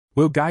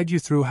We'll guide you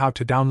through how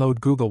to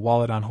download Google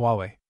Wallet on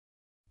Huawei.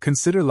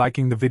 Consider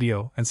liking the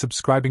video and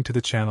subscribing to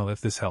the channel if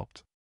this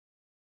helped.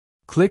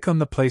 Click on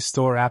the Play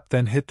Store app,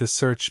 then hit the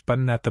search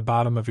button at the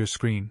bottom of your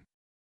screen.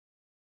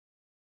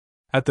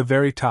 At the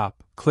very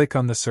top, click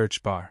on the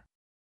search bar.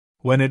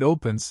 When it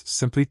opens,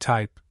 simply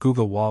type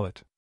Google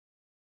Wallet.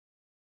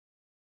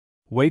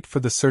 Wait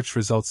for the search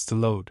results to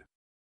load.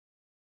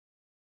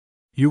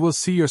 You will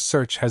see your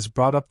search has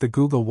brought up the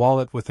Google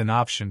Wallet with an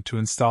option to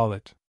install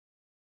it.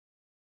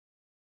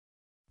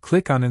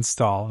 Click on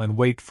Install and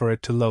wait for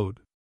it to load.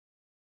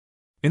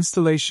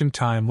 Installation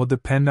time will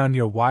depend on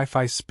your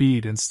Wi-Fi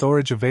speed and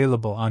storage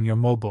available on your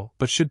mobile,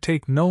 but should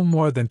take no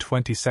more than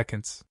 20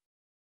 seconds.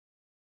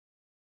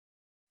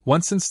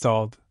 Once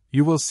installed,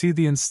 you will see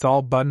the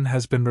Install button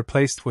has been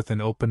replaced with an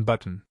Open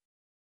button.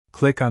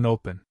 Click on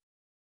Open.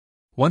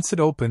 Once it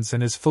opens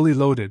and is fully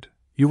loaded,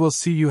 you will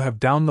see you have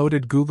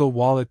downloaded Google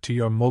Wallet to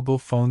your mobile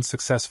phone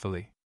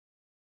successfully.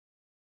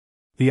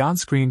 The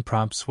on-screen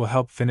prompts will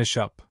help finish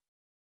up.